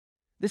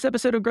This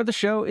episode of Grow the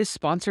Show is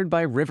sponsored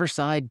by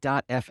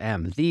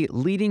Riverside.fm, the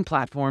leading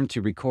platform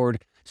to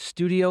record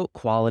studio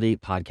quality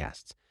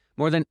podcasts.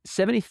 More than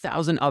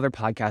 70,000 other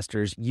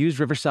podcasters use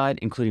Riverside,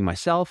 including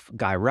myself,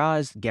 Guy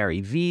Raz,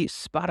 Gary Vee,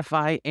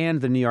 Spotify,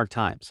 and the New York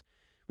Times.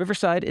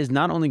 Riverside is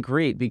not only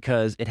great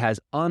because it has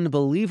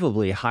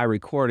unbelievably high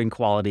recording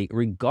quality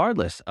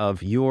regardless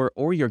of your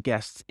or your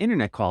guest's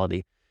internet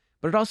quality,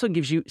 but it also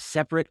gives you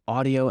separate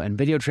audio and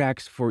video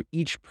tracks for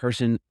each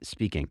person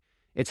speaking.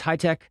 It's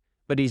high-tech,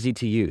 but easy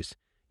to use.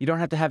 You don't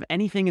have to have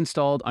anything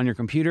installed on your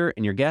computer,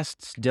 and your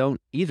guests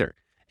don't either.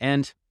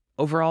 And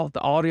overall,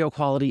 the audio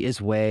quality is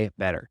way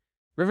better.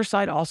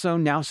 Riverside also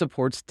now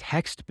supports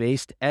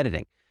text-based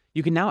editing.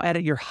 You can now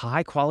edit your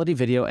high-quality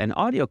video and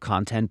audio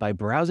content by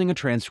browsing a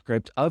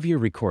transcript of your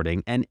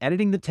recording and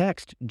editing the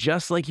text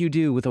just like you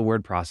do with a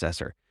word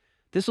processor.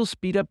 This will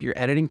speed up your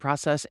editing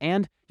process,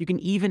 and you can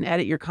even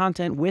edit your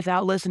content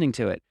without listening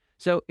to it.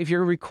 So if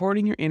you're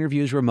recording your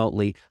interviews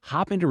remotely,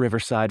 hop into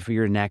Riverside for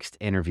your next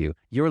interview.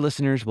 Your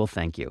listeners will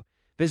thank you.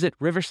 Visit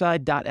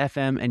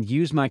riverside.fm and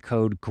use my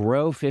code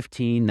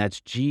GROW15, that's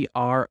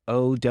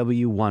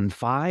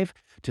GROW15,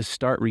 to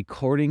start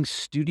recording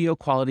studio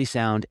quality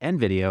sound and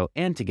video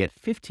and to get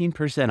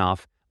 15%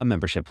 off a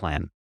membership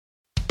plan.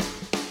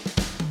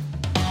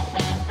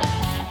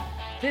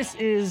 This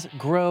is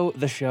Grow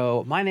the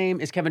Show. My name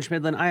is Kevin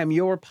Schmidlin. I am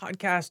your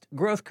podcast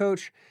growth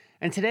coach.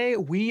 And today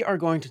we are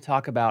going to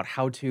talk about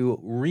how to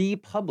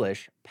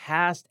republish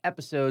past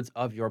episodes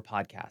of your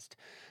podcast.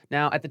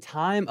 Now, at the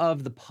time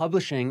of the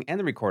publishing and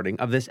the recording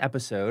of this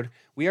episode,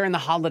 we are in the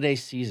holiday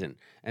season.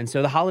 And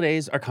so the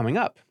holidays are coming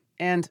up.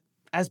 And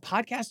as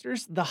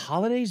podcasters, the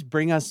holidays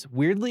bring us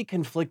weirdly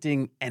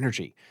conflicting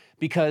energy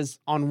because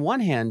on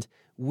one hand,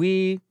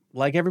 we,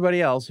 like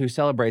everybody else who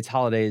celebrates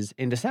holidays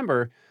in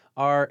December,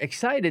 are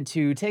excited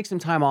to take some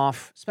time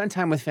off, spend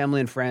time with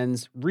family and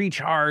friends,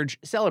 recharge,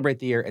 celebrate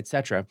the year,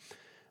 etc.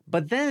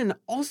 But then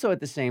also at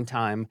the same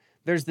time,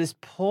 there's this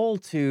pull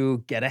to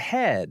get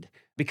ahead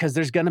because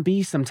there's going to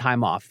be some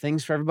time off.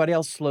 Things for everybody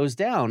else slows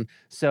down.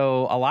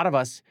 So a lot of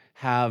us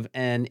have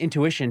an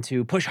intuition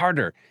to push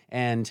harder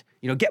and,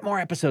 get more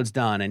episodes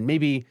done and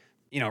maybe,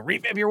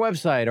 revamp your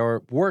website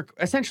or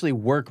essentially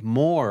work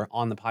more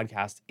on the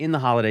podcast in the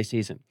holiday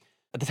season.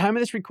 At the time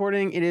of this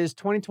recording, it is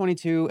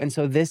 2022, and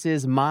so this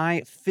is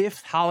my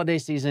 5th holiday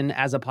season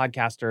as a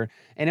podcaster.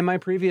 And in my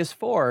previous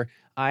 4,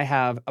 I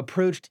have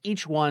approached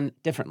each one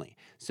differently.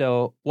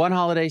 So one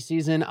holiday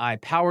season, I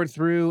powered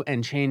through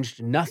and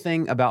changed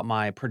nothing about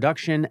my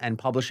production and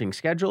publishing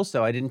schedule,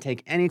 so I didn't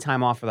take any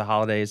time off for the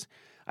holidays.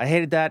 I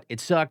hated that. It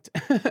sucked.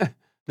 The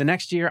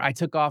next year, I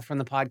took off from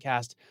the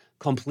podcast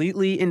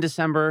completely in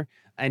December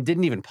and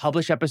didn't even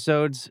publish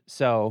episodes,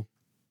 so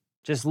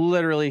just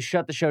literally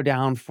shut the show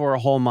down for a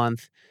whole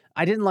month.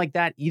 I didn't like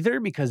that either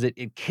because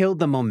it killed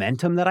the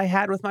momentum that I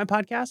had with my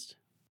podcast.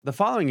 The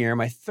following year,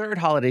 my 3rd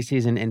holiday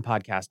season in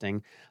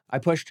podcasting, I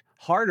pushed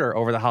harder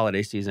over the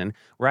holiday season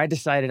where I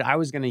decided I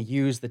was going to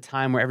use the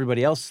time where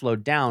everybody else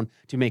slowed down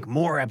to make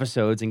more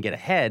episodes and get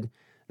ahead.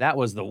 That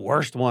was the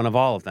worst one of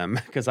all of them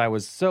because I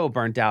was so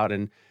burnt out.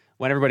 And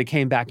when everybody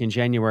came back in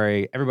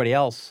January, everybody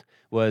else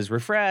was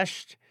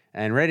refreshed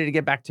and ready to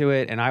get back to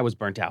it, and I was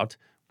burnt out.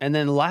 And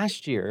then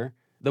last year,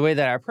 the way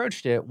that I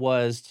approached it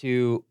was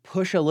to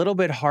push a little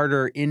bit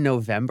harder in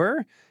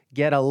November,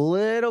 get a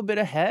little bit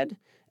ahead,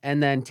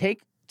 and then take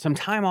some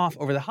time off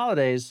over the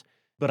holidays,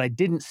 but I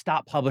didn't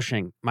stop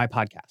publishing my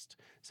podcast.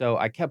 So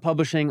I kept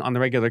publishing on the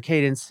regular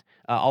cadence.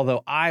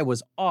 Although I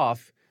was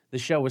off, the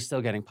show was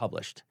still getting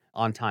published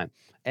on time.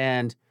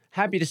 And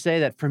happy to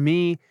say that for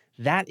me,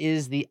 that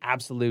is the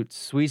absolute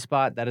sweet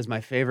spot. That is my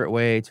favorite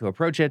way to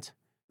approach it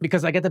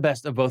because I get the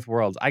best of both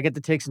worlds. I get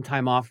to take some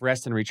time off,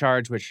 rest and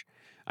recharge, which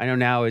I know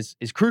now is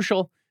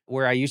crucial,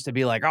 where I used to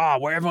be like,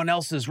 where everyone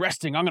else is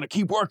resting, I'm going to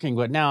keep working.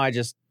 But now I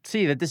just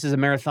see that this is a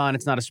marathon.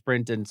 It's not a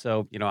sprint. And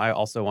so, I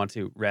also want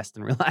to rest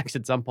and relax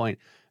at some point.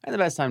 And the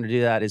best time to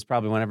do that is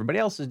probably when everybody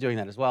else is doing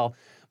that as well.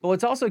 But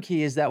what's also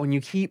key is that when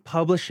you keep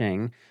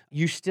publishing,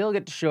 you still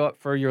get to show up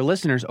for your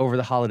listeners over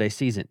the holiday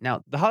season.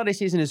 Now, the holiday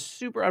season is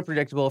super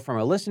unpredictable from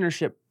a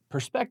listenership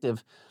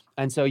perspective.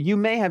 And so you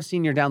may have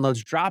seen your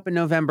downloads drop in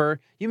November.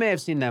 You may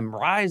have seen them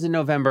rise in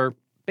November.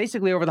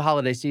 Basically, over the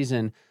holiday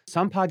season,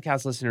 some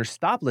podcast listeners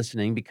stop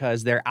listening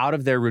because they're out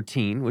of their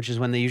routine, which is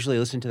when they usually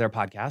listen to their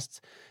podcasts.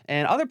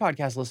 And other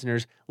podcast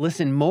listeners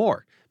listen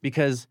more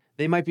because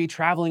they might be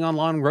traveling on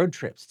long road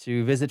trips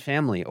to visit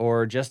family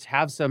or just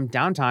have some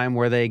downtime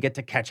where they get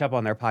to catch up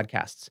on their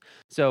podcasts.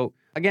 So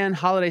again,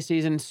 holiday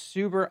season,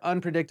 super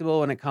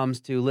unpredictable when it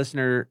comes to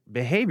listener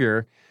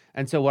behavior.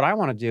 And so what I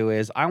want to do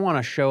is I want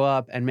to show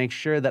up and make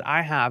sure that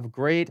I have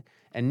great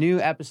and new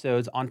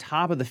episodes on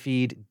top of the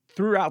feed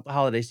throughout the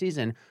holiday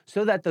season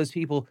so that those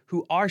people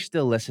who are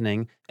still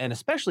listening, and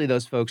especially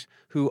those folks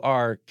who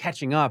are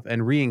catching up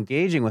and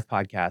re-engaging with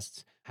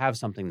podcasts, have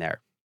something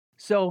there.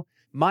 So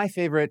my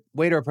favorite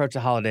way to approach the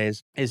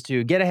holidays is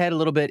to get ahead a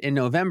little bit in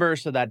November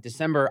so that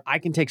December I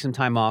can take some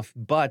time off,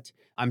 but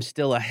I'm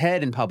still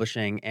ahead in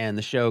publishing and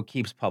the show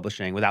keeps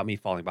publishing without me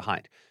falling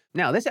behind.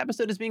 Now, this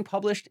episode is being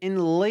published in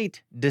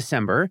late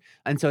December,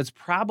 and so it's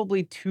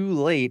probably too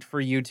late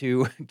for you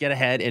to get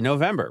ahead in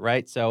November,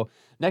 right? So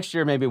next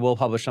year, maybe we'll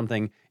publish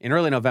something in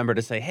early November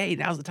to say, hey,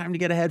 now's the time to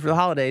get ahead for the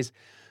holidays.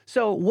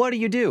 So what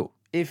do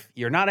if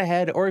you're not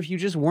ahead, or if you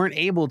just weren't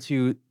able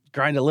to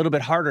grind a little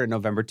bit harder in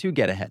November to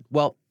get ahead?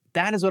 Well,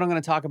 that is what I'm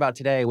going to talk about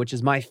today, which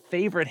is my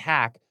favorite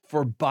hack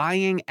for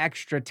buying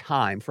extra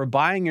time, for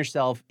buying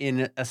yourself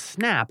in a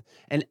snap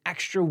an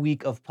extra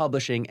week of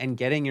publishing and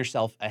getting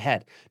yourself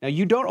ahead. Now,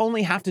 you don't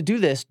only have to do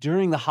this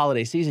during the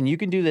holiday season. You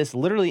can do this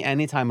literally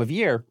any time of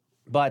year,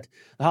 but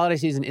the holiday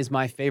season is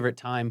my favorite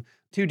time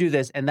to do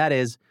this, and that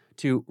is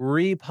to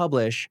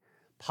republish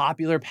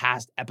popular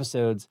past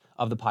episodes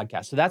of the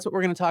podcast. So that's what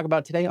we're going to talk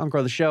about today on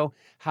Grow the Show,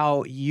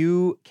 how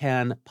you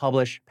can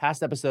publish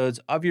past episodes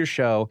of your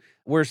show.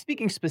 We're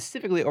speaking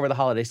specifically over the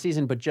holiday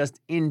season, but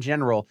just in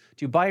general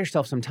to buy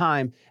yourself some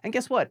time. And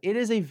guess what? It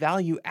is a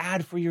value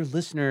add for your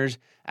listeners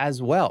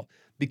as well,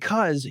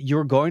 because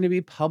you're going to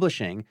be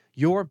publishing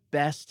your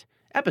best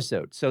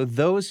episode. So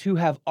those who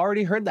have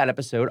already heard that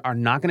episode are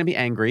not going to be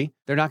angry.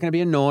 They're not going to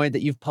be annoyed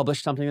that you've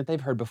published something that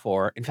they've heard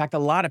before. In fact, a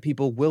lot of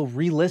people will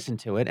re-listen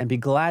to it and be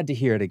glad to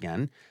hear it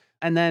again.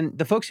 And then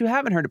the folks who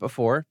haven't heard it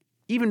before,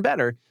 even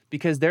better,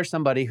 because there's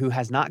somebody who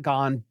has not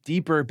gone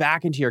deeper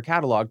back into your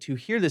catalog to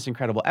hear this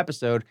incredible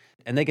episode,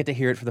 and they get to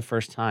hear it for the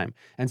first time.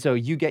 And so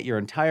you get your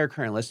entire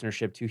current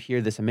listenership to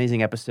hear this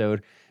amazing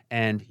episode,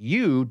 and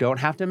you don't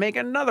have to make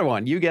another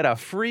one. You get a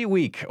free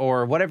week,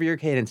 or whatever your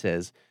cadence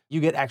is. You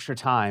get extra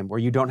time where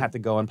you don't have to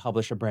go and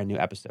publish a brand new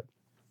episode.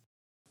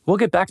 We'll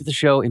get back to the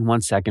show in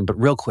 1 second,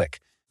 but real quick.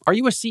 Are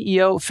you a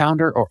CEO,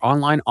 founder, or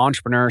online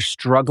entrepreneur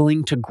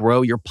struggling to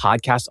grow your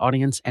podcast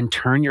audience and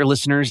turn your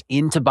listeners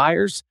into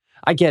buyers?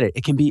 I get it.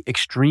 It can be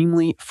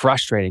extremely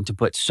frustrating to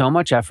put so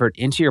much effort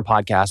into your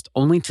podcast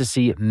only to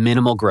see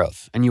minimal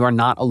growth. And you are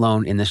not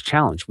alone in this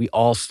challenge. We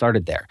all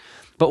started there.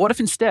 But what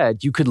if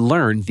instead you could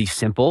learn the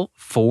simple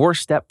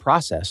 4-step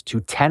process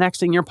to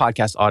 10xing your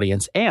podcast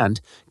audience and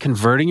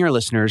converting your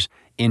listeners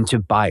into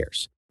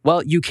buyers?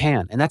 Well, you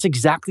can. And that's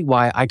exactly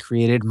why I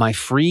created my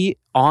free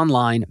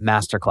online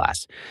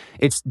masterclass.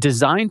 It's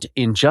designed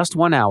in just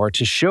 1 hour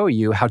to show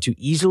you how to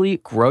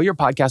easily grow your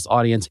podcast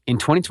audience in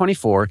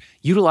 2024,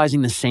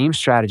 utilizing the same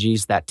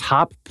strategies that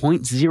top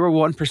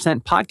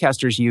 0.01%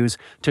 podcasters use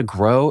to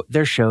grow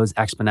their shows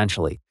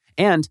exponentially.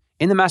 And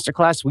in the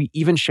masterclass, we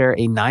even share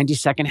a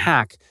 90-second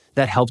hack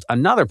that helped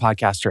another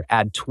podcaster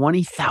add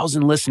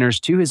 20,000 listeners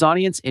to his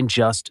audience in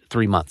just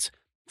 3 months.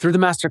 Through the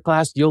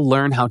masterclass, you'll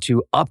learn how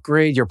to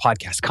upgrade your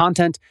podcast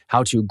content,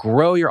 how to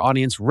grow your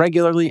audience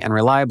regularly and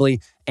reliably,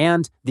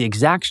 and the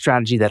exact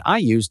strategy that I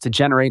use to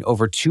generate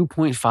over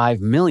 2.5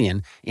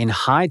 million in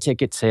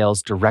high-ticket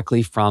sales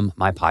directly from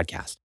my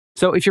podcast.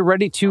 So if you're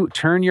ready to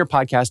turn your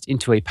podcast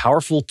into a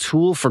powerful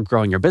tool for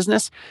growing your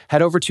business,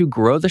 head over to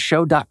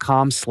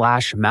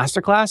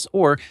growtheshow.com/masterclass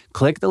or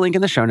click the link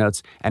in the show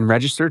notes and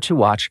register to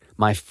watch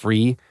my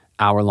free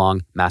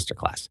hour-long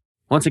masterclass.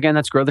 Once again,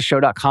 that's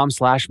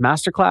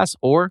growtheshow.com/masterclass,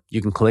 or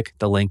you can click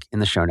the link in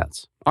the show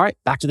notes. All right,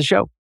 back to the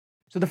show.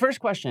 So the first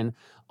question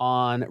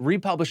on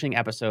republishing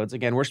episodes,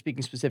 again, we're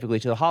speaking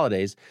specifically to the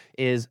holidays,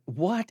 is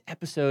what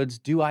episodes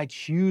do I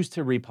choose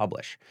to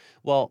republish?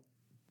 Well,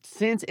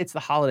 since it's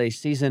the holiday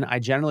season, I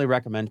generally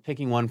recommend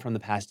picking one from the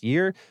past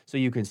year. So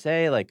you can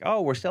say like,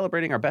 oh, we're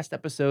celebrating our best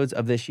episodes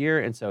of this year.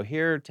 And so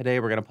here today,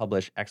 we're going to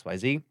publish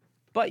XYZ.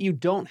 But you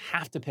don't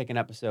have to pick an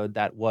episode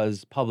that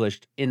was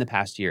published in the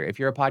past year. If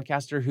you're a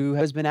podcaster who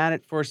has been at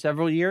it for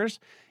several years,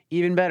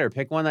 even better,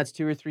 pick one that's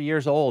 2 or 3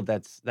 years old.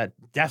 That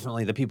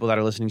definitely the people that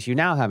are listening to you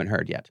now haven't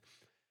heard yet.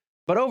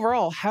 But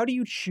overall, how do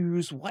you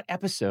choose what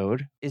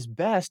episode is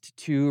best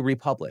to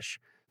republish?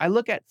 I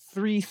look at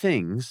 3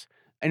 things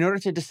in order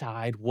to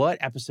decide what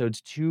episodes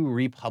to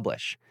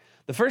republish.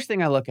 The first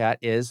thing I look at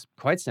is,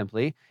 quite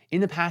simply, in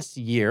the past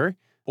year,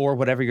 or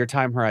whatever your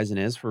time horizon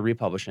is for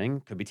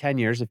republishing, could be 10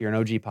 years if you're an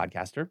OG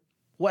podcaster,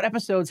 what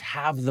episodes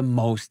have the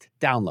most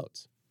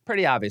downloads?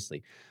 Pretty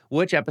obviously,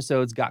 which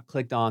episodes got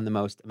clicked on the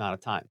most amount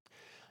of time.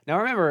 Now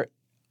remember,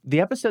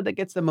 the episode that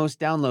gets the most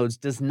downloads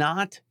does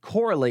not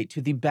correlate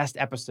to the best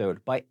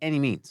episode by any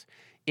means.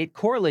 It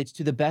correlates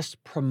to the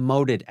best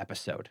promoted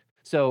episode.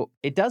 So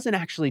it doesn't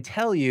actually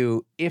tell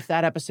you if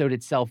that episode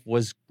itself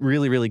was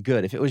really, really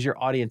good, if it was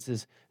your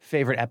audience's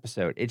favorite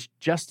episode. It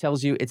just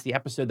tells you it's the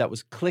episode that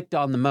was clicked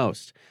on the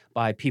most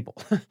by people.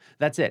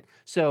 That's it.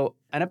 So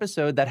an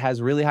episode that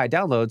has really high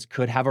downloads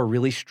could have a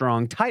really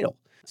strong title.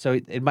 So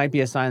it might be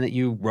a sign that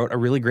you wrote a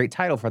really great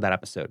title for that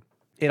episode.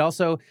 It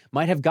also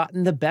might have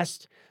gotten the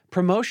best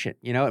promotion.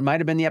 You know, it might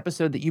have been the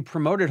episode that you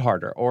promoted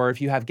harder, or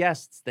if you have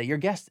guests, that your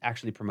guests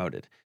actually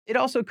promoted. It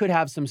also could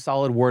have some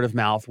solid word of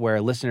mouth where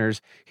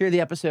listeners hear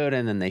the episode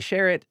and then they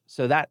share it.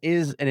 So that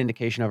is an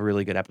indication of a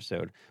really good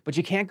episode. But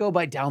you can't go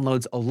by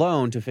downloads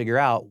alone to figure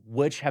out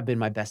which have been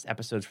my best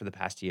episodes for the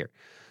past year.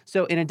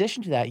 So in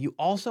addition to that, you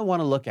also want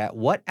to look at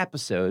what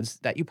episodes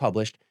that you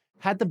published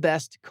had the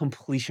best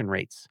completion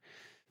rates.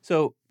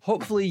 So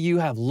hopefully you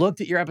have looked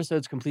at your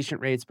episode's completion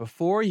rates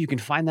before. You can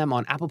find them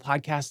on Apple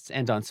Podcasts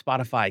and on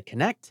Spotify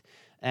Connect.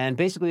 And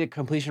basically, a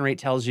completion rate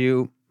tells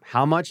you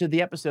how much of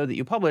the episode that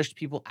you published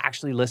people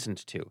actually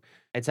listened to.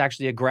 It's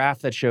actually a graph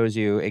that shows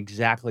you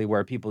exactly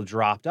where people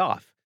dropped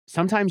off.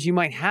 Sometimes you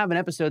might have an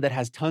episode that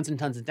has tons and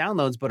tons of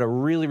downloads, but a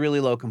really, really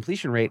low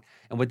completion rate.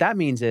 And what that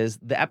means is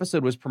the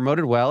episode was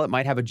promoted well. It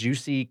might have a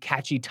juicy,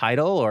 catchy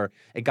title, or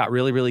it got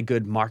really, really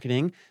good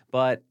marketing,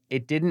 but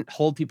it didn't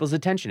hold people's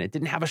attention. It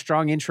didn't have a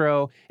strong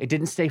intro. It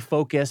didn't stay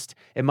focused.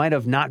 It might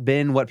have not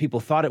been what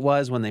people thought it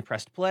was when they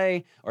pressed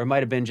play, or it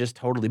might have been just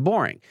totally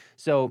boring.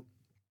 So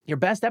your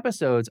best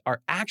episodes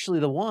are actually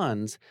the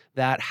ones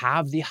that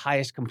have the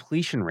highest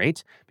completion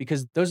rate,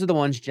 because those are the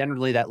ones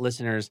generally that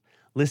listeners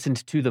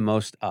listened to the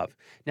most of.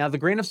 Now, the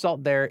grain of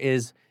salt there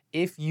is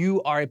if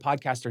you are a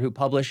podcaster who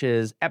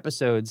publishes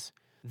episodes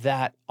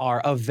that are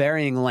of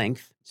varying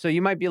length. So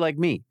you might be like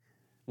me,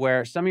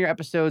 where some of your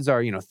episodes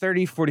are,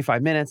 30,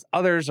 45 minutes.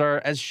 Others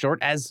are as short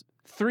as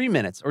 3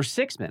 minutes or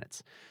 6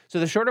 minutes. So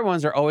the shorter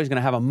ones are always going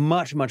to have a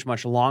much, much,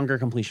 much longer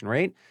completion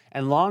rate,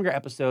 and longer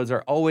episodes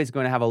are always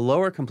going to have a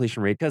lower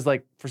completion rate because,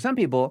 like, for some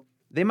people,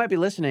 they might be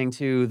listening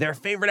to their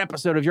favorite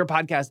episode of your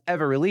podcast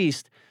ever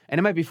released, and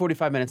it might be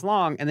 45 minutes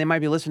long, and they might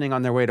be listening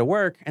on their way to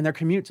work, and their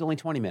commute's only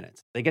 20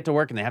 minutes. They get to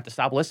work, and they have to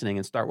stop listening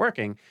and start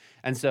working.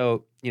 And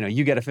so,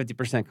 you get a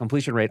 50%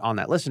 completion rate on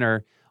that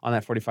listener on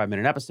that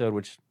 45-minute episode,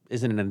 which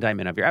isn't an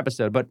indictment of your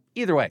episode. But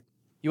either way,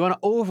 you want to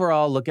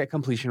overall look at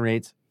completion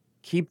rates.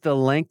 Keep the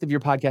length of your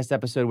podcast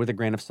episode with a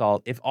grain of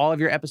salt. If all of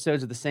your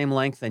episodes are the same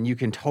length, then you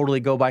can totally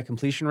go by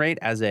completion rate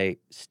as a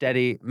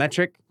steady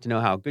metric to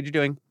know how good you're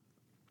doing.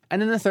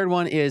 And then the third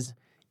one is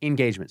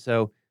engagement.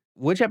 So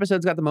which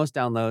episodes got the most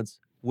downloads,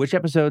 which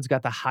episodes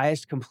got the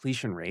highest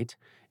completion rate,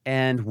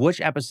 and which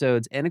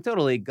episodes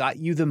anecdotally got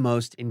you the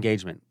most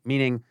engagement,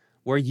 meaning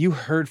where you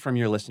heard from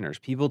your listeners.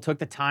 People took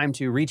the time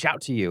to reach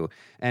out to you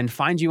and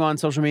find you on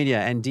social media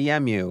and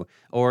DM you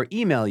or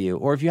email you.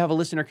 Or if you have a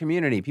listener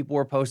community, people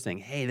were posting,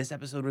 hey, this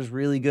episode was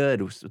really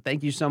good.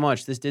 Thank you so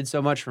much. This did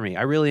so much for me.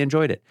 I really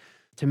enjoyed it.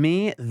 To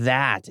me,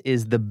 that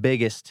is the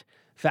biggest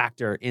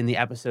factor in the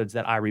episodes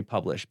that I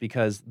republish,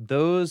 because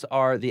those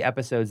are the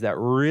episodes that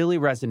really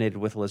resonated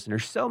with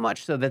listeners, so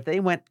much so that they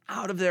went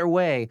out of their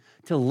way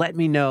to let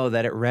me know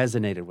that it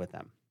resonated with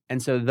them.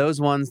 And so those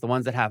ones, the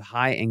ones that have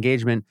high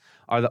engagement,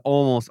 are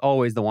almost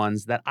always the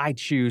ones that I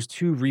choose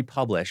to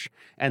republish.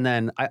 And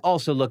then I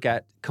also look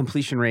at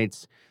completion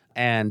rates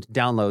and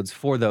downloads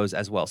for those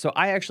as well. So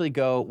I actually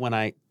go, when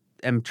I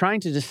am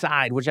trying to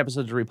decide which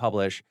episodes to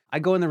republish, I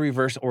go in the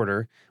reverse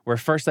order, where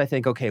first I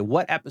think, okay,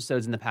 what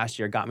episodes in the past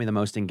year got me the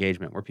most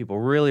engagement, where people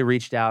really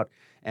reached out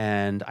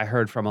and I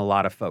heard from a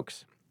lot of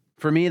folks.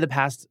 For me,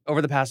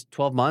 over the past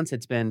 12 months,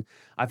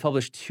 I've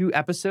published 2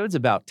 episodes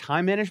about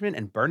time management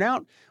and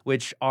burnout,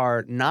 which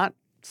are not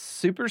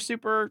super,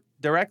 super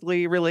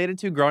directly related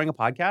to growing a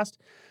podcast,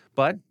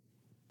 but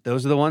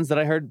those are the ones that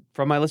I heard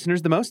from my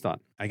listeners the most on.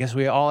 I guess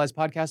we all as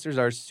podcasters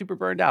are super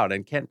burned out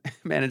and can't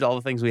manage all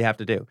the things we have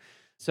to do.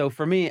 So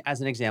for me,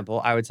 as an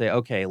example, I would say,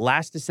 okay,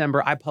 last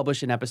December, I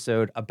published an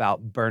episode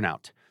about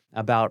burnout,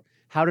 about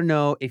how to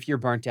know if you're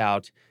burnt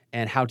out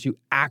and how to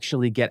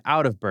actually get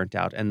out of burnt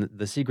out. And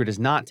the secret is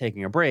not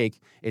taking a break,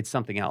 it's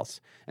something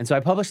else. And so I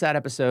published that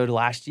episode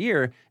last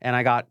year, and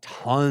I got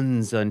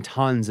tons and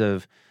tons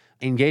of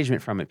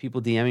engagement from it.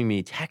 People DMing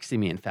me, texting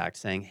me, in fact,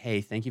 saying,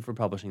 hey, thank you for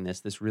publishing this.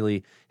 This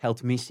really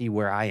helped me see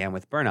where I am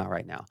with burnout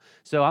right now.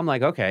 So I'm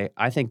like, okay,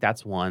 I think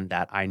that's one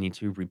that I need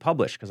to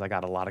republish because I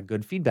got a lot of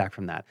good feedback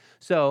from that.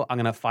 So I'm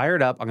going to fire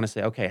it up. I'm going to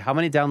say, okay, how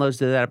many downloads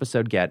did that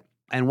episode get?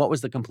 And what was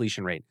the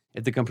completion rate?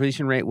 If the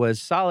completion rate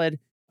was solid,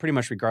 pretty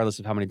much regardless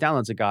of how many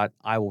downloads it got,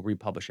 I will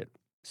republish it.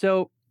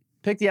 So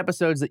pick the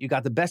episodes that you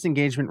got the best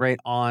engagement rate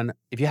on.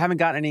 If you haven't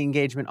got any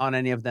engagement on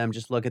any of them,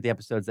 just look at the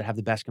episodes that have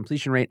the best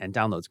completion rate and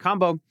downloads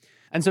combo.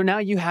 And so now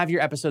you have your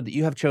episode that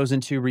you have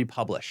chosen to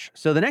republish.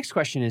 So the next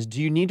question is,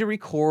 do you need to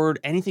record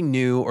anything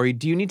new, or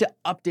do you need to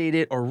update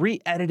it or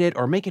re-edit it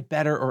or make it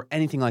better or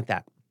anything like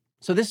that?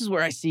 So this is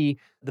where I see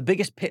the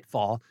biggest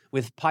pitfall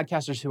with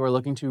podcasters who are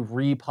looking to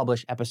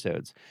republish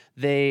episodes.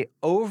 They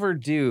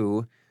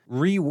overdo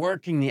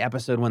reworking the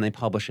episode when they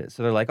publish it.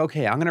 So they're like,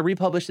 okay, I'm going to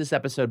republish this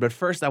episode, but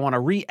first I want to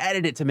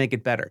re-edit it to make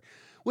it better,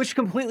 which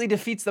completely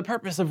defeats the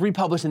purpose of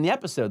republishing the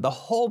episode. The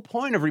whole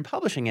point of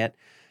republishing it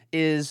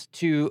is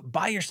to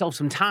buy yourself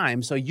some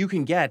time so you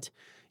can get,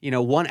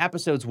 one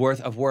episode's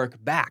worth of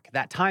work back,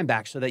 that time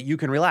back, so that you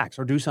can relax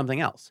or do something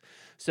else.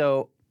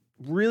 So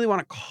really want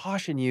to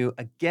caution you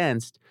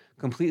against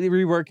completely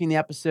reworking the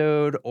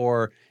episode,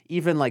 or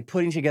even like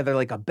putting together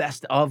like a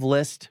best of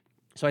list.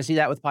 So I see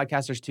that with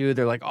podcasters too.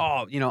 They're like,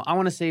 oh, I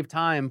want to save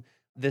time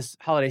this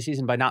holiday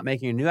season by not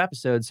making a new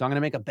episode. So I'm going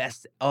to make a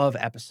best of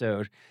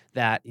episode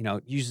that,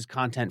 uses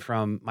content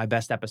from my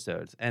best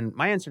episodes. And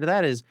my answer to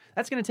that is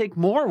that's going to take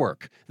more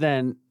work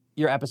than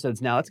your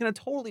episodes now. That's going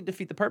to totally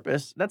defeat the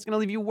purpose. That's going to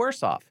leave you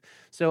worse off.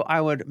 So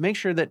I would make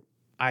sure that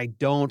I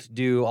don't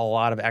do a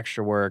lot of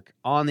extra work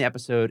on the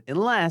episode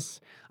unless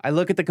I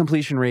look at the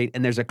completion rate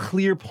and there's a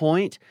clear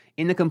point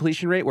in the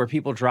completion rate where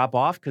people drop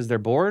off because they're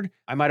bored.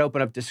 I might open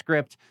up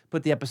Descript,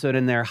 put the episode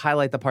in there,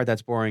 highlight the part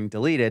that's boring,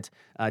 delete it,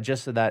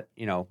 just so that,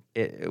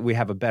 we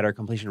have a better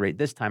completion rate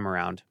this time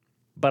around.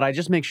 But I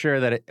just make sure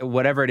that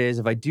whatever it is,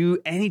 if I do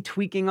any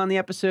tweaking on the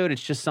episode,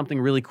 it's just something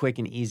really quick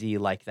and easy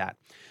like that.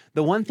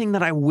 The one thing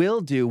that I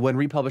will do when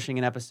republishing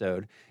an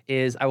episode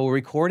is I will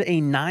record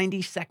a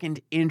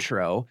 90-second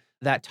intro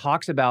that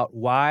talks about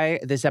why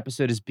this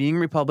episode is being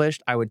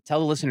republished. I would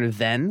tell the listener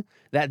then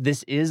that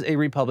this is a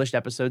republished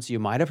episode, so you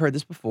might have heard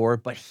this before,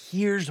 but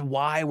here's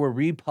why we're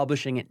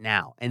republishing it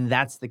now, and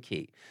that's the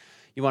key.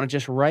 You want to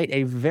just write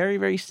a very,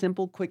 very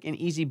simple, quick, and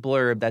easy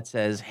blurb that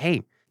says,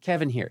 hey,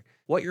 Kevin here.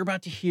 What you're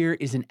about to hear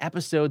is an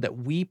episode that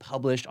we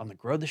published on the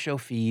Grow the Show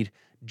feed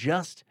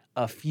just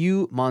a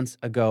few months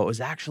ago. It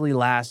was actually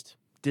last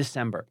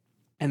December.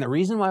 And the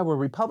reason why we're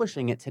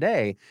republishing it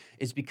today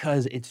is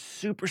because it's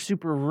super,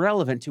 super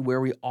relevant to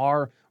where we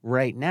are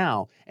right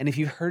now. And if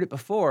you've heard it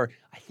before,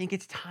 I think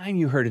it's time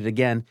you heard it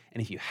again.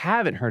 And if you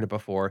haven't heard it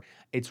before,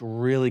 it's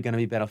really going to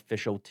be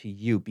beneficial to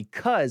you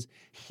because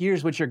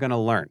here's what you're going to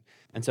learn.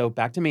 And so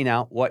back to me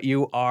now, what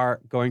you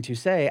are going to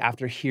say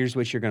after here's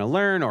what you're going to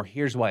learn or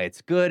here's why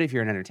it's good if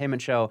you're an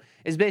entertainment show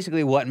is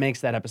basically what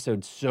makes that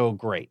episode so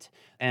great.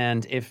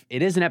 And if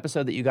it is an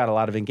episode that you got a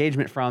lot of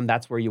engagement from,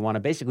 that's where you want to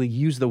basically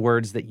use the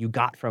words that you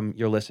got from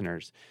your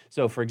listeners.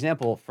 So for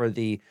example, for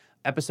the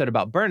episode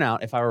about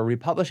burnout, if I were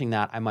republishing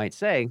that, I might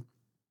say,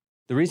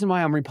 the reason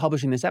why I'm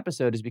republishing this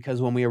episode is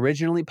because when we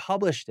originally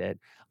published it,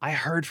 I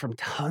heard from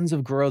tons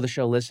of Grow the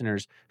Show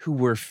listeners who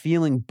were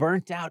feeling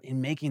burnt out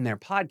in making their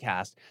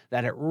podcast,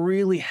 that it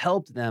really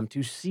helped them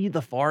to see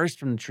the forest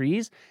from the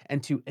trees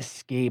and to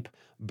escape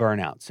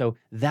burnout. So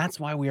that's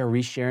why we are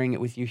resharing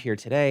it with you here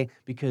today,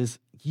 because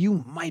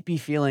you might be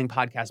feeling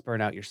podcast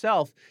burnout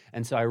yourself.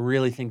 And so I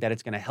really think that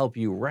it's going to help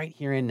you right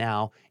here and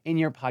now in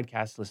your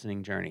podcast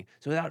listening journey.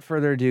 So without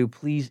further ado,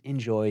 please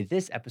enjoy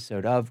this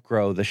episode of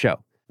Grow the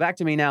Show. Back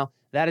to me now.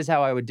 That is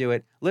how I would do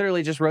it.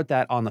 Literally just wrote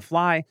that on the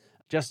fly.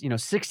 Just,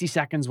 60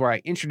 seconds where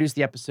I introduce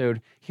the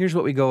episode. Here's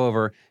what we go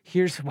over.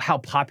 Here's how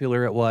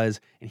popular it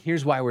was. And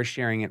here's why we're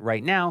sharing it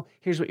right now.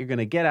 Here's what you're going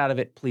to get out of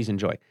it. Please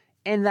enjoy.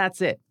 And that's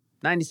it.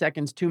 90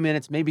 seconds, 2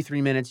 minutes, maybe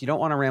 3 minutes. You don't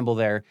want to ramble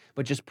there,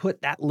 but just put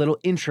that little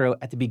intro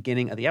at the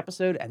beginning of the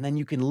episode. And then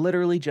you can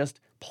literally just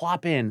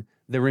plop in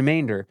the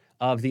remainder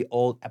of the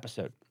old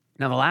episode.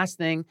 Now, the last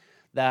thing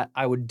that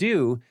I would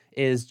do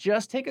is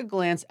just take a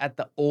glance at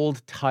the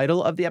old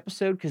title of the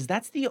episode, because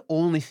that's the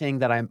only thing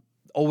that I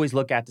always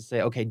look at to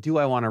say, okay, do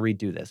I want to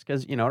redo this?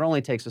 Because, it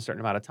only takes a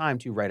certain amount of time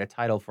to write a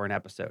title for an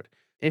episode.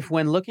 If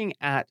when looking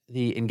at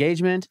the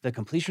engagement, the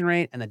completion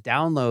rate, and the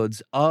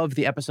downloads of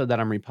the episode that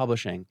I'm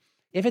republishing,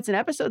 if it's an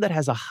episode that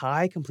has a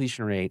high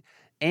completion rate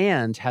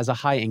and has a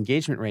high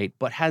engagement rate,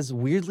 but has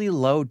weirdly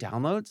low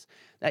downloads,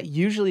 that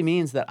usually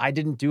means that I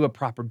didn't do a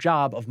proper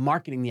job of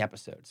marketing the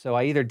episode. So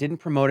I either didn't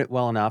promote it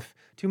well enough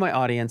to my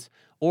audience,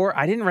 or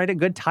I didn't write a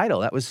good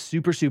title that was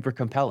super, super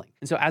compelling.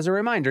 And so as a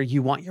reminder,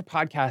 you want your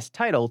podcast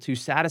title to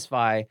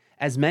satisfy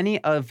as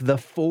many of the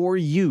 4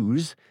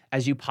 U's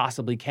as you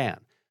possibly can.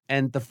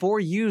 And the 4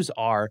 U's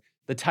are: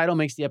 the title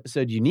makes the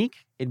episode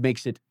unique, it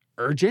makes it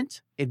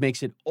urgent, it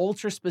makes it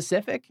ultra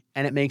specific,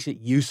 and it makes it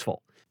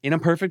useful. In a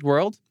perfect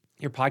world,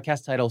 your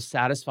podcast title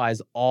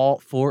satisfies all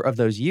 4 of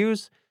those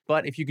U's.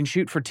 But if you can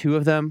shoot for 2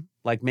 of them,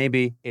 like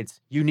maybe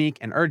it's unique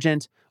and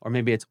urgent, or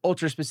maybe it's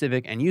ultra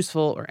specific and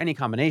useful, or any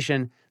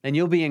combination, then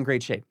you'll be in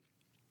great shape.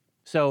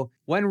 So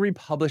when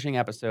republishing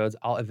episodes,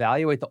 I'll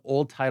evaluate the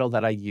old title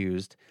that I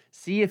used,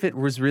 see if it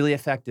was really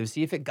effective,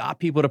 see if it got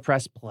people to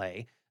press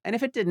play. And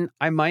if it didn't,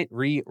 I might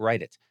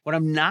rewrite it. What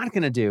I'm not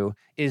going to do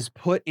is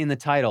put in the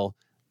title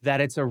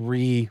that it's a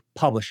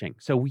republishing.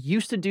 So we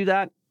used to do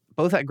that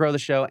both at Grow the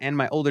Show and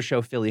my older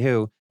show, Philly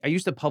Who. I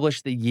used to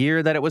publish the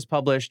year that it was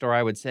published, or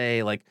I would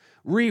say like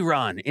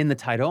rerun in the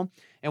title.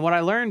 And what I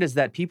learned is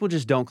that people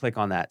just don't click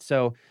on that.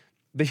 So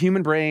the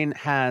human brain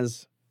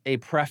has a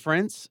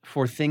preference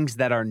for things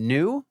that are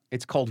new.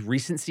 It's called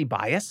recency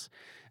bias.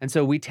 And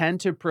so we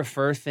tend to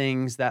prefer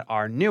things that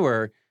are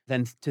newer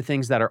than to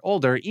things that are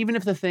older, even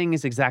if the thing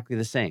is exactly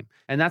the same.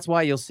 And that's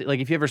why you'll see, like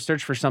if you ever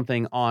search for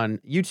something on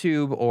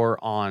YouTube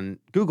or on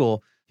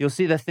Google, you'll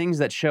see the things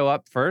that show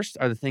up first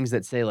are the things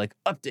that say like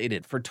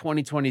updated for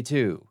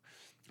 2022.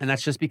 And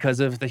that's just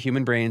because of the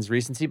human brain's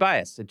recency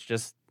bias. It's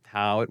just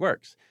how it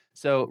works.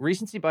 So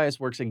recency bias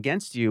works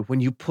against you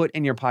when you put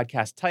in your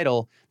podcast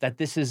title that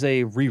this is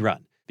a rerun,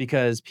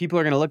 because people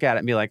are going to look at it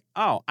and be like,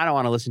 oh, I don't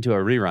want to listen to a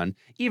rerun,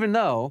 even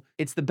though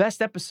it's the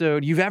best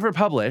episode you've ever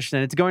published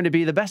and it's going to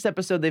be the best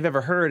episode they've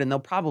ever heard and they'll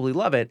probably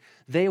love it.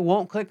 They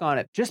won't click on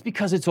it just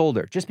because it's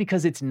older, just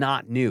because it's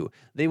not new.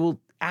 They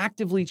will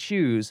actively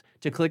choose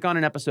to click on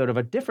an episode of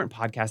a different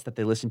podcast that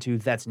they listen to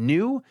that's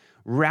new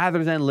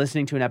rather than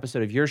listening to an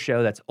episode of your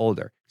show that's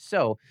older.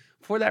 So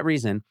for that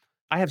reason,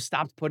 I have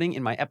stopped putting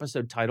in my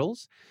episode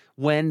titles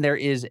when there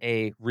is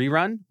a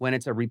rerun, when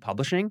it's a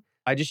republishing,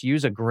 I just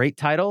use a great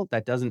title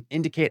that doesn't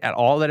indicate at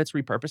all that it's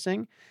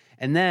repurposing.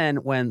 And then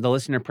when the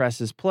listener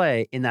presses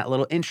play in that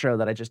little intro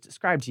that I just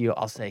described to you,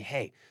 I'll say,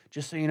 hey,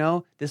 just so you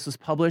know, this was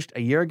published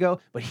a year ago,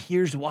 but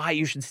here's why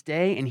you should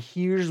stay. And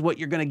here's what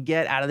you're going to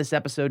get out of this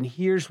episode. And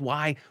here's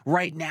why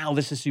right now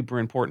this is super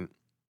important.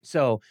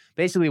 So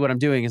basically what I'm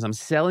doing is I'm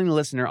selling the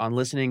listener on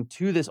listening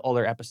to this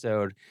older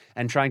episode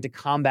and trying to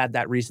combat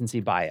that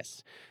recency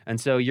bias. And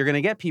so you're going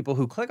to get people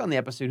who click on the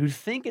episode who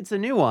think it's a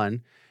new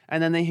one,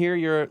 and then they hear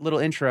your little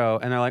intro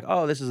and they're like,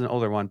 oh, this is an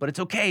older one. But it's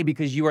okay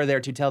because you are there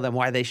to tell them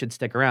why they should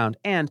stick around.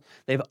 And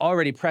they've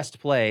already pressed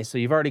play, so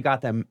you've already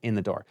got them in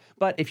the door.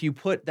 But if you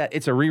put that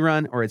it's a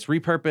rerun or it's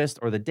repurposed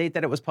or the date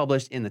that it was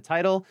published in the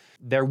title,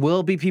 there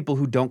will be people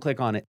who don't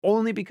click on it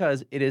only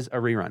because it is a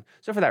rerun.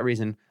 So for that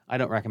reason, I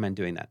don't recommend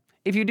doing that.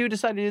 If you do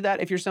decide to do that,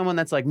 if you're someone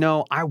that's like,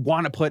 no, I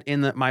want to put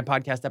in my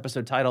podcast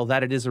episode title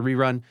that it is a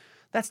rerun,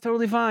 that's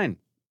totally fine.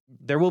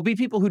 There will be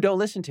people who don't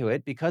listen to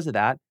it because of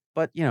that.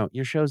 But,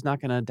 your show's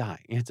not going to die.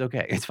 It's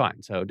okay. It's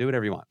fine. So do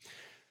whatever you want.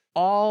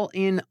 All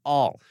in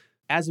all,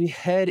 as we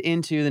head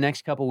into the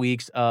next couple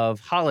weeks of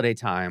holiday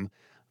time,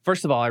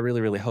 first of all, I really,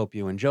 really hope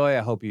you enjoy.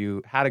 I hope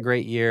you had a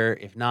great year.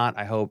 If not,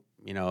 I hope,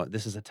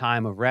 this is a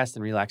time of rest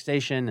and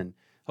relaxation. And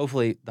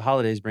hopefully the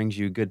holidays brings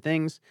you good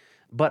things.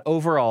 But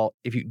overall,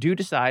 if you do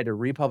decide to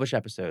republish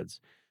episodes,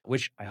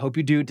 which I hope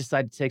you do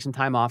decide to take some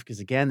time off, because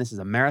again, this is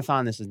a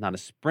marathon. This is not a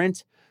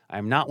sprint.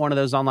 I'm not one of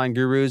those online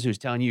gurus who's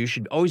telling you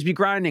should always be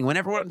grinding. When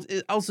everyone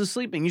else is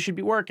sleeping, you should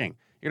be working.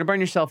 You're going to burn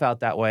yourself out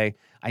that way.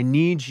 I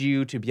need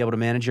you to be able to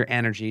manage your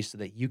energy so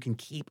that you can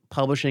keep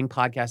publishing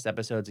podcast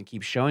episodes and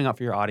keep showing up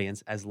for your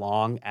audience as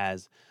long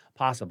as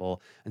possible.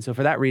 And so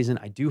for that reason,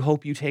 I do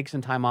hope you take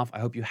some time off.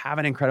 I hope you have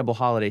an incredible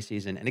holiday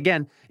season. And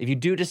again, if you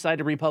do decide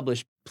to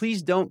republish,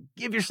 please don't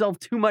give yourself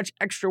too much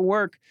extra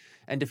work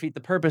and defeat the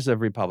purpose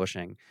of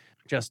republishing.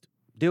 Just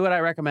do what I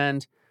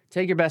recommend.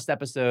 Take your best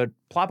episode,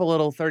 plop a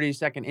little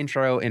 30-second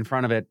intro in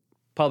front of it,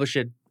 publish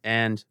it,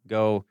 and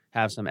go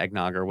have some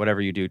eggnog or whatever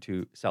you do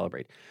to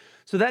celebrate.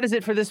 So that is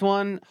it for this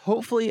one.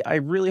 Hopefully, I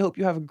really hope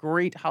you have a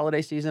great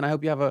holiday season. I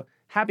hope you have a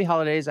happy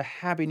holidays, a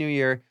happy new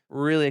year.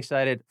 Really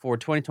excited for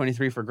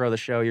 2023 for Grow the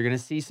Show. You're going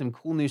to see some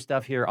cool new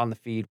stuff here on the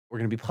feed. We're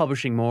going to be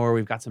publishing more.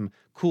 We've got some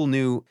cool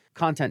new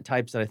content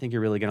types that I think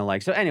you're really going to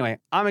like. So anyway,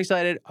 I'm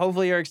excited.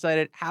 Hopefully you're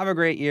excited. Have a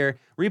great year.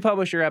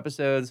 Republish your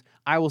episodes.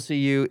 I will see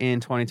you in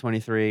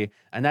 2023.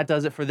 And that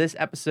does it for this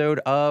episode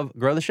of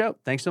Grow the Show.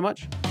 Thanks so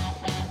much.